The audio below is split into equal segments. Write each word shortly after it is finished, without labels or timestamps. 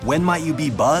When might you be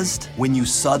buzzed? When you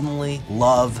suddenly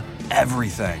love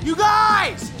everything. You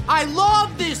guys, I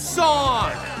love this song.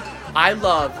 I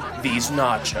love these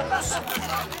nachos.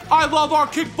 I love our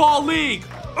kickball league.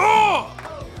 Ugh!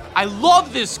 I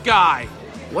love this guy.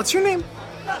 What's your name?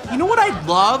 You know what I'd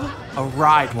love? A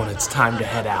ride when it's time to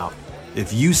head out.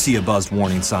 If you see a buzzed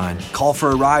warning sign, call for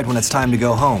a ride when it's time to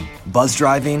go home. Buzz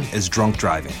driving is drunk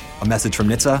driving. A message from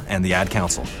NHTSA and the Ad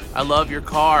Council. I love your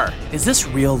car. Is this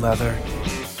real leather?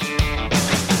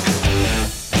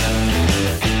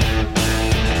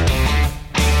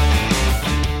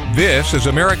 This is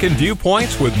American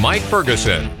Viewpoints with Mike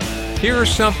Ferguson.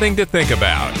 Here's something to think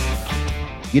about.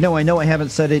 You know I haven't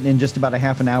said it in just about a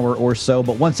half an hour or so,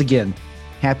 but once again,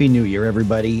 Happy New Year,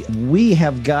 everybody. We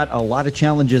have got a lot of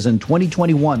challenges in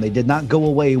 2021. They did not go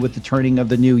away with the turning of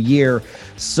the new year.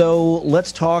 So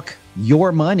let's talk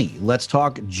your money. Let's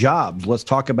talk jobs. Let's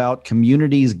talk about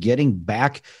communities getting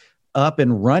back up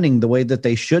and running the way that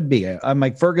they should be. I'm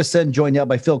Mike Ferguson, joined now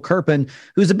by Phil Kerpen,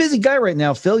 who's a busy guy right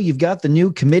now. Phil, you've got the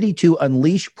new Committee to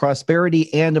Unleash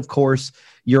Prosperity, and of course,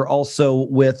 you're also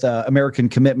with American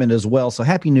Commitment as well. So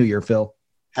happy New Year, Phil.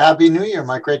 Happy New Year,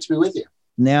 Mike. Great to be with you.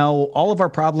 Now, all of our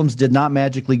problems did not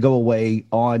magically go away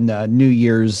on New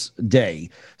Year's Day.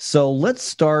 So let's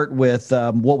start with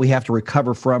what we have to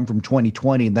recover from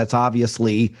 2020. And that's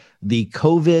obviously the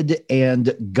COVID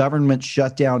and government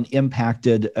shutdown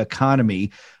impacted economy.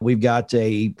 We've got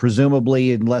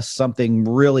presumably, unless something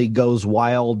really goes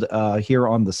wild here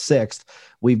on the 6th,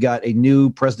 we've got a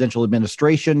new presidential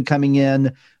administration coming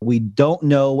in. We don't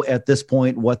know at this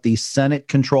point what the Senate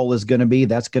control is going to be.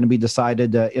 That's going to be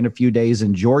decided in a few days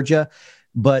in Georgia.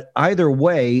 But either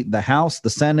way, the House, the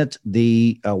Senate,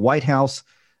 the White House,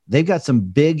 they've got some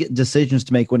big decisions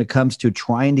to make when it comes to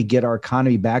trying to get our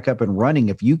economy back up and running.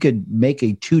 If you could make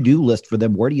a to-do list for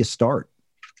them, where do you start?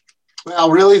 Well,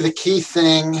 really the key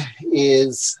thing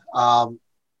is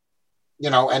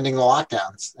ending the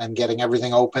lockdowns and getting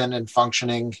everything open and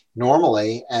functioning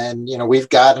normally. And, we've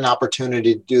got an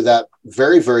opportunity to do that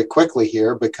very, very quickly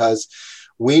here because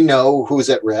we know who's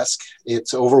at risk.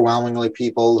 It's overwhelmingly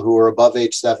people who are above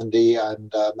age 70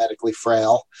 and medically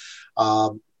frail.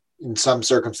 In some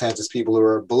circumstances, people who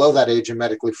are below that age and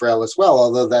medically frail as well,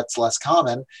 although that's less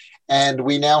common. And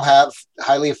we now have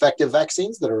highly effective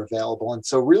vaccines that are available. And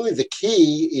so really the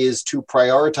key is to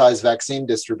prioritize vaccine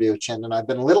distribution. And I've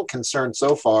been a little concerned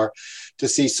so far to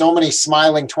see so many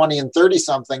smiling 20 and 30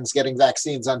 somethings getting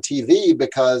vaccines on TV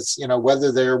because,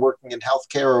 whether they're working in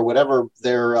healthcare or whatever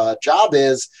their job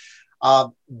is,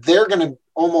 they're going to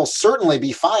almost certainly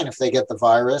be fine if they get the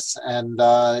virus. And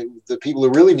the people who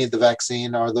really need the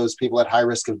vaccine are those people at high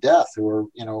risk of death who are,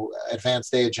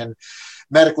 advanced age and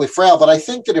medically frail. But I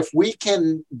think that if we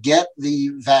can get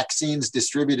the vaccines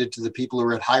distributed to the people who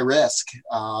are at high risk,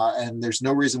 and there's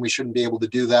no reason we shouldn't be able to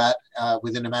do that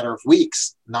within a matter of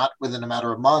weeks, not within a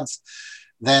matter of months,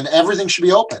 then everything should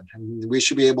be open. And we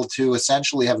should be able to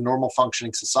essentially have normal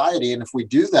functioning society. And if we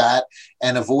do that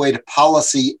and avoid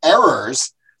policy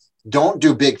errors, don't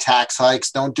do big tax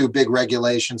hikes, don't do big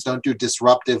regulations, don't do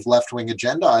disruptive left-wing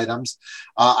agenda items,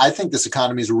 I think this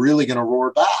economy is really going to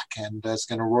roar back, and it's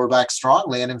going to roar back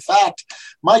strongly. And in fact,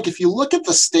 Mike, if you look at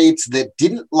the states that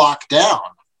didn't lock down,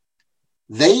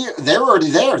 they're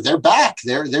already there. They're back.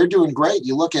 They're doing great.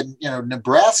 You look at,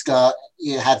 Nebraska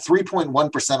had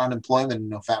 3.1% unemployment in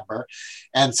November,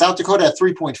 and South Dakota had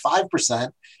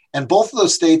 3.5%. And both of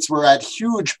those states were at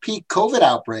huge peak COVID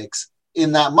outbreaks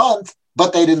in that month,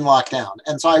 but they didn't lock down.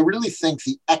 And so I really think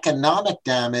the economic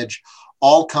damage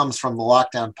all comes from the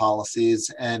lockdown policies.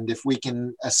 And if we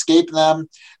can escape them,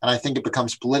 and I think it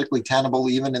becomes politically tenable,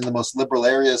 even in the most liberal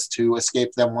areas, to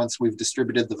escape them once we've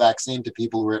distributed the vaccine to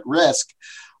people who are at risk,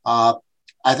 I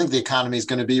think the economy is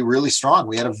going to be really strong.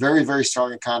 We had a very, very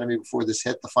strong economy before this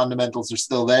hit. The fundamentals are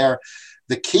still there.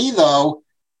 The key, though,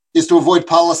 is to avoid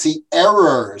policy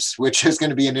errors, which is going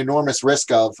to be an enormous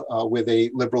risk of with a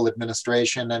liberal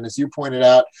administration. And as you pointed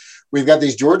out, we've got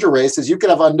these Georgia races. You could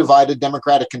have undivided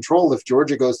Democratic control if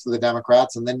Georgia goes to the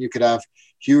Democrats, and then you could have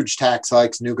huge tax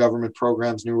hikes, new government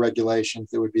programs, new regulations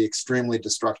that would be extremely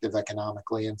destructive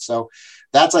economically. And so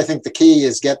that's, I think, the key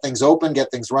is get things open,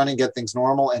 get things running, get things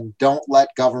normal, and don't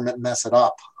let government mess it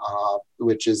up,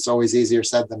 which is always easier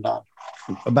said than done.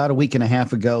 About a week and a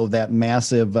half ago, that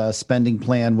massive spending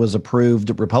plan was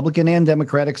approved, Republican and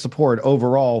Democratic support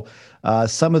overall.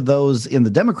 Some of those in the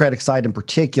Democratic side in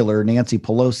particular, Nancy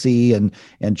Pelosi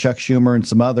and Chuck Schumer and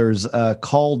some others,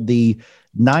 called the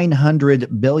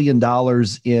 $900 billion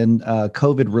in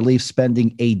COVID relief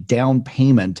spending a down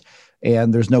payment.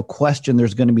 And there's no question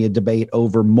there's going to be a debate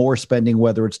over more spending,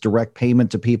 whether it's direct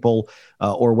payment to people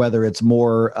or whether it's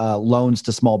more loans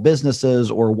to small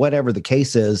businesses or whatever the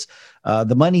case is.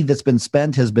 The money that's been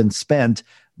spent has been spent.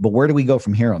 But where do we go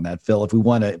from here on that, Phil, if we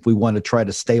want to try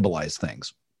to stabilize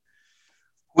things?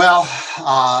 Well,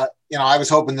 I was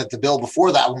hoping that the bill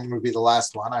before that one would be the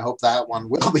last one. I hope that one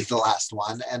will be the last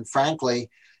one. And frankly,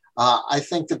 I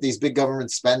think that these big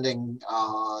government spending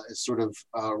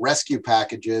rescue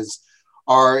packages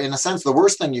are, in a sense, the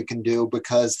worst thing you can do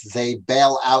because they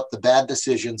bail out the bad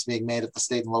decisions being made at the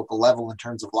state and local level in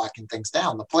terms of locking things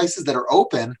down. The places that are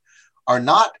open are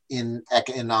not in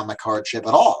economic hardship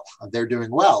at all. They're doing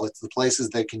well. It's the places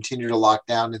that continue to lock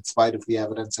down in spite of the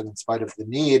evidence and in spite of the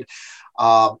need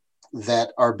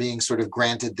that are being sort of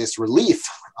granted this relief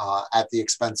at the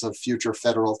expense of future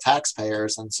federal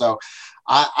taxpayers. And so,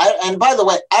 and by the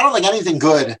way, I don't think anything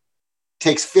good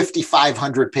takes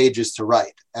 5,500 pages to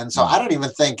write. And so I don't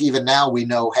even think even now we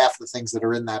know half the things that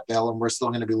are in that bill. And we're still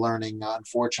going to be learning,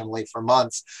 unfortunately, for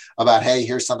months about, hey,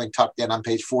 here's something tucked in on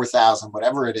page 4,000,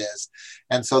 whatever it is.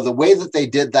 And so the way that they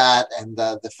did that and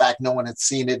the fact no one had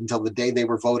seen it until the day they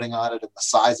were voting on it and the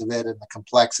size of it and the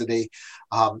complexity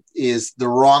is the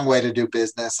wrong way to do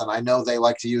business. And I know they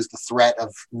like to use the threat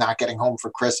of not getting home for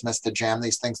Christmas to jam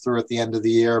these things through at the end of the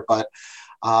year. But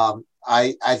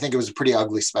I think it was a pretty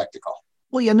ugly spectacle.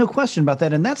 Well, yeah, no question about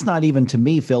that. And that's not even, to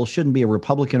me, Phil, shouldn't be a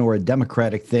Republican or a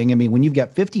Democratic thing. I mean, when you've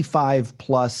got 55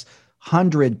 plus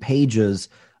 100 pages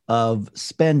of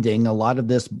spending, a lot of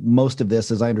this, most of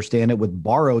this, as I understand it, with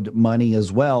borrowed money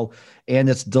as well, and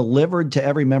it's delivered to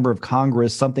every member of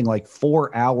Congress something like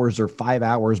 4 hours or 5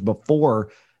 hours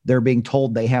before they're being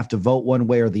told they have to vote one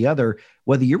way or the other,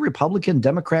 whether you're Republican,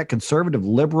 Democrat, conservative,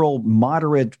 liberal,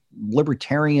 moderate,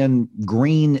 libertarian,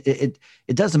 green, it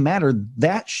doesn't matter.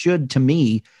 That should, to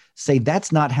me, say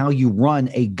that's not how you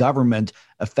run a government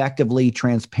effectively,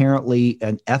 transparently,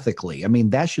 and ethically. I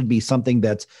mean, that should be something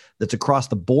that's across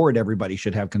the board everybody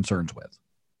should have concerns with.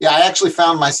 Yeah, I actually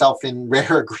found myself in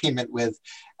rare agreement with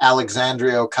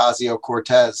Alexandria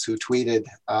Ocasio-Cortez, who tweeted,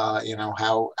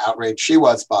 how outraged she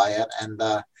was by it. And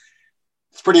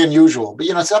it's pretty unusual. But,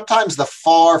 sometimes the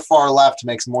far, far left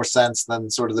makes more sense than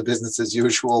sort of the business as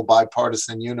usual,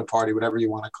 bipartisan, uniparty, whatever you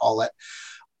want to call it.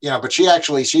 But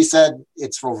she said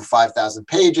it's for over 5,000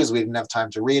 pages. We didn't have time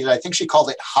to read it. I think she called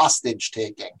it hostage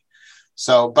taking.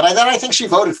 So, but then I think she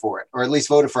voted for it, or at least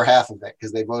voted for half of it,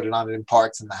 because they voted on it in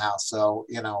parts in the House. So,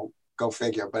 go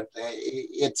figure. But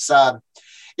it's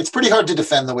pretty hard to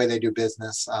defend the way they do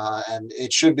business. And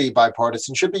it should be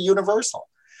bipartisan, should be universal.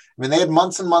 I mean, they had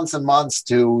months and months and months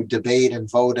to debate and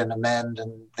vote and amend,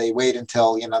 and they wait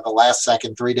until, the last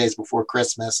second, 3 days before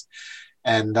Christmas.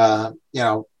 And,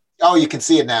 you can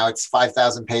see it now. It's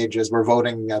 5,000 pages. We're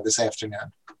voting this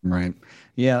afternoon. Right.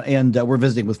 Yeah. And we're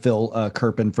visiting with Phil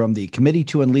Kerpen from the Committee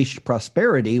to Unleash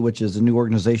Prosperity, which is a new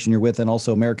organization you're with, and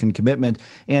also American Commitment.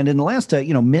 And in the last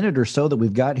minute or so that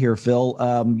we've got here, Phil,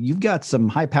 you've got some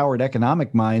high-powered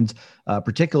economic minds,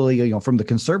 particularly from the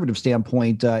conservative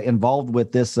standpoint, involved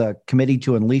with this Committee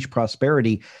to Unleash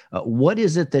Prosperity. What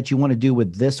is it that you want to do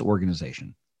with this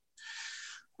organization?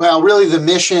 Well, really, the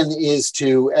mission is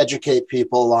to educate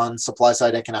people on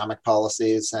supply-side economic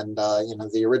policies. And,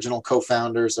 the original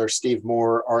co-founders are Steve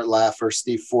Moore, Art Laffer,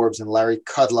 Steve Forbes, and Larry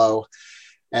Kudlow.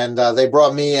 And they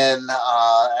brought me in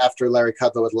after Larry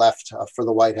Kudlow had left for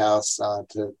the White House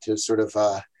to sort of,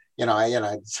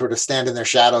 sort of stand in their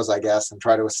shadows, I guess, and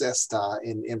try to assist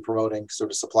in promoting sort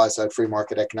of supply-side free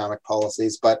market economic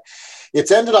policies. But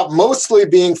it's ended up mostly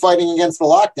being fighting against the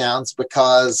lockdowns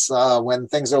because when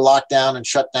things are locked down and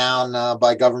shut down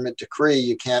by government decree,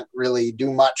 you can't really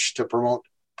do much to promote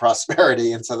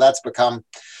prosperity. And so that's become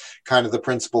kind of the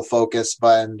principal focus,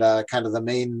 and kind of the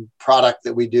main product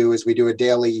that we do is we do a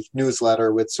daily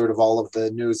newsletter with sort of all of the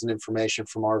news and information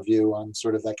from our view on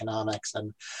sort of economics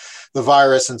and the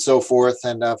virus and so forth.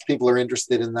 And if people are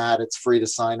interested in that, it's free to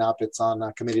sign up. It's on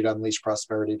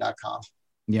committee-to-unleash-prosperity.com.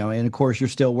 And of course, you're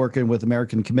still working with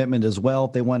American Commitment as well.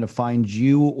 If they want to find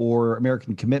you or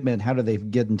American Commitment, how do they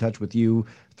get in touch with you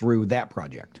through that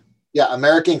project? Yeah,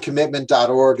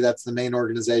 AmericanCommitment.org. That's the main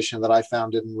organization that I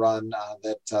founded and run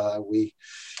that we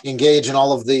engage in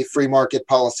all of the free market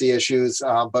policy issues,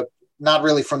 but not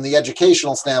really from the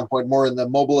educational standpoint, more in the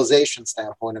mobilization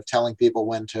standpoint of telling people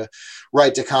when to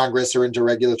write to Congress or into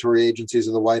regulatory agencies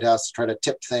or the White House to try to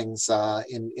tip things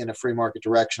in a free market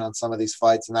direction on some of these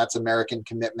fights. And that's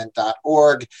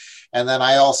AmericanCommitment.org. And then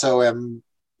I also am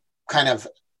kind of,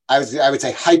 I would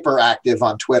say hyperactive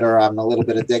on Twitter. I'm a little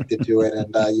bit addicted to it.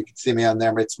 And you can see me on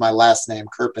there. It's my last name,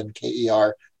 Kerpen,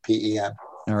 Kerpen.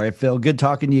 All right, Phil, good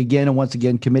talking to you again. And once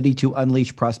again,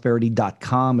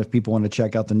 committee2unleashprosperity.com if people want to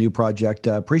check out the new project.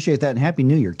 Appreciate that, and Happy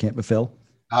New Year, Kent Phil.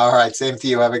 All right, same to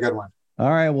you. Have a good one.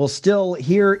 All right, well, still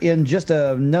here in just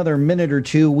another minute or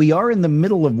two. We are in the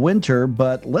middle of winter,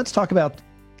 but let's talk about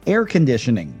air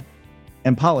conditioning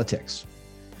and politics.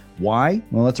 Why?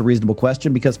 Well, that's a reasonable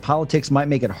question, because politics might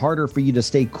make it harder for you to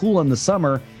stay cool in the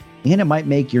summer, and it might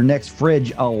make your next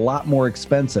fridge a lot more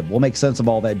expensive. We'll make sense of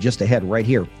all that just ahead right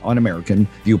here on American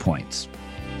Viewpoints.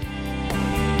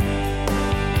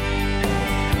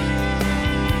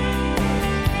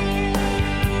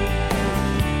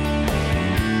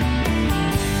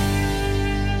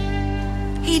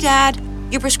 Hey, Dad,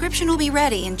 your prescription will be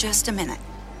ready in just a minute.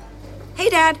 Hey,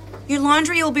 Dad, your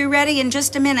laundry will be ready in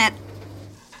just a minute.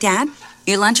 Dad,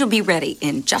 your lunch will be ready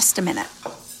in just a minute.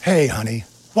 Hey, honey,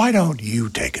 why don't you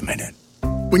take a minute?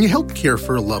 When you help care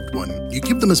for a loved one, you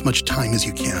give them as much time as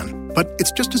you can. But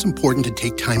it's just as important to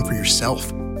take time for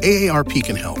yourself. AARP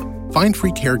can help. Find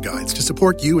free care guides to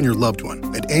support you and your loved one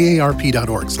at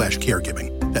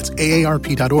aarp.org/caregiving. That's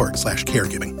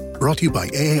aarp.org/caregiving. Brought to you by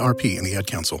AARP and the Ad Council.